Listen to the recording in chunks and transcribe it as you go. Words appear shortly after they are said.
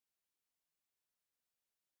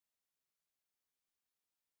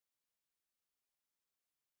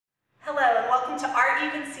Hello and welcome to Art You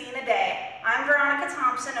Can See in a Day. I'm Veronica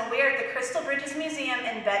Thompson and we are at the Crystal Bridges Museum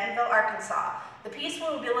in Bentonville, Arkansas. The piece we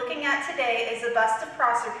will be looking at today is a bust of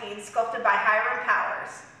Proserpine sculpted by Hiram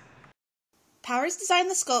Powers. Powers designed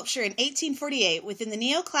the sculpture in 1848 within the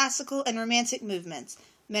neoclassical and romantic movements.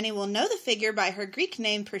 Many will know the figure by her Greek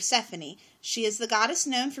name Persephone. She is the goddess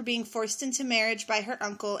known for being forced into marriage by her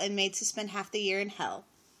uncle and made to spend half the year in hell.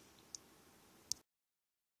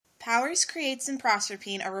 Powers creates in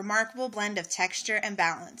Proserpine a remarkable blend of texture and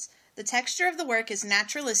balance. The texture of the work is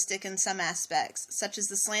naturalistic in some aspects, such as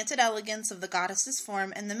the slanted elegance of the goddess's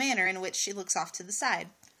form and the manner in which she looks off to the side.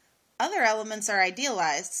 Other elements are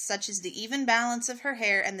idealized, such as the even balance of her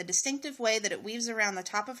hair and the distinctive way that it weaves around the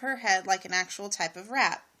top of her head like an actual type of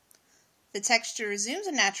wrap. The texture resumes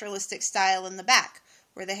a naturalistic style in the back,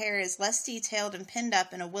 where the hair is less detailed and pinned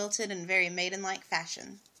up in a wilted and very maiden-like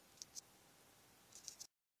fashion.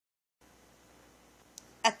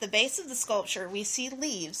 At the base of the sculpture, we see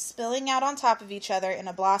leaves spilling out on top of each other in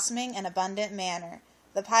a blossoming and abundant manner.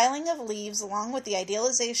 The piling of leaves, along with the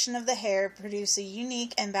idealization of the hair, produce a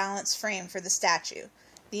unique and balanced frame for the statue.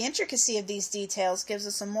 The intricacy of these details gives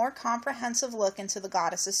us a more comprehensive look into the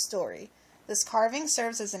goddess's story. This carving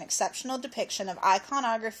serves as an exceptional depiction of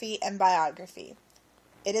iconography and biography.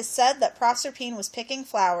 It is said that Proserpine was picking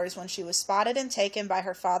flowers when she was spotted and taken by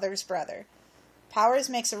her father's brother. Powers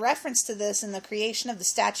makes a reference to this in the creation of the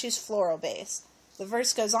statue's floral base. The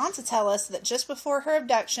verse goes on to tell us that just before her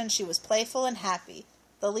abduction she was playful and happy.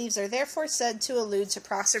 The leaves are therefore said to allude to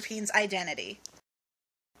Proserpine's identity.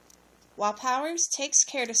 While Powers takes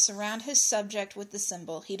care to surround his subject with the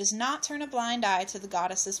symbol, he does not turn a blind eye to the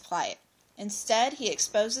goddess's plight. Instead, he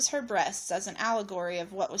exposes her breasts as an allegory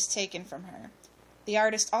of what was taken from her. The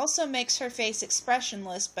artist also makes her face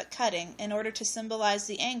expressionless but cutting in order to symbolize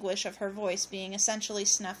the anguish of her voice being essentially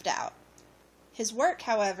snuffed out. His work,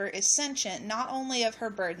 however, is sentient not only of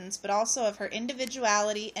her burdens but also of her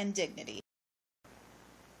individuality and dignity.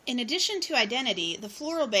 In addition to identity, the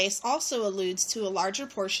floral base also alludes to a larger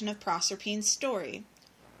portion of Proserpine's story.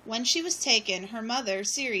 When she was taken, her mother,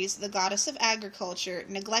 Ceres, the goddess of agriculture,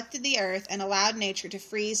 neglected the earth and allowed nature to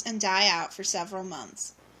freeze and die out for several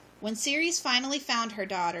months. When Ceres finally found her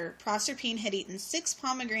daughter, Proserpine had eaten 6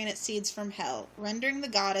 pomegranate seeds from hell, rendering the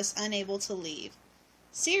goddess unable to leave.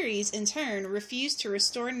 Ceres, in turn, refused to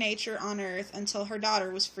restore nature on earth until her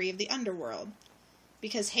daughter was free of the underworld.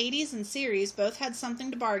 Because Hades and Ceres both had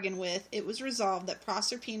something to bargain with, it was resolved that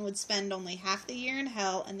Proserpine would spend only half the year in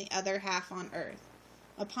hell and the other half on earth.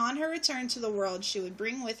 Upon her return to the world, she would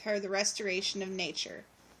bring with her the restoration of nature.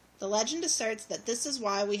 The legend asserts that this is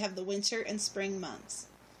why we have the winter and spring months.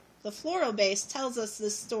 The floral base tells us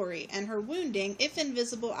this story, and her wounding, if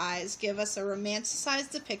invisible eyes, give us a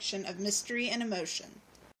romanticized depiction of mystery and emotion.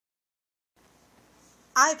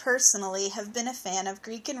 I personally have been a fan of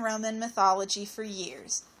Greek and Roman mythology for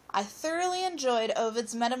years. I thoroughly enjoyed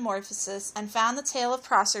Ovid's Metamorphoses and found the tale of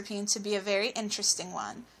Proserpine to be a very interesting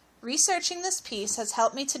one. Researching this piece has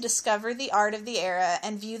helped me to discover the art of the era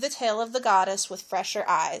and view the tale of the goddess with fresher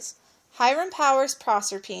eyes. Hiram Powers'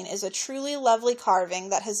 Proserpine is a truly lovely carving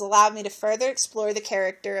that has allowed me to further explore the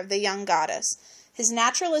character of the young goddess. His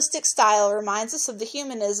naturalistic style reminds us of the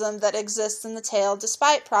humanism that exists in the tale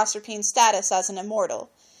despite Proserpine's status as an immortal.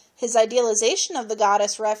 His idealization of the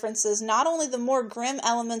goddess references not only the more grim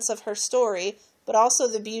elements of her story, but also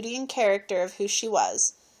the beauty and character of who she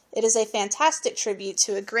was. It is a fantastic tribute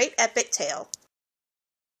to a great epic tale.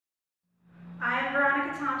 I am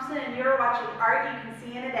Veronica Thompson, and you are watching Art You Can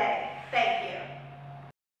See in a Day. Thanks.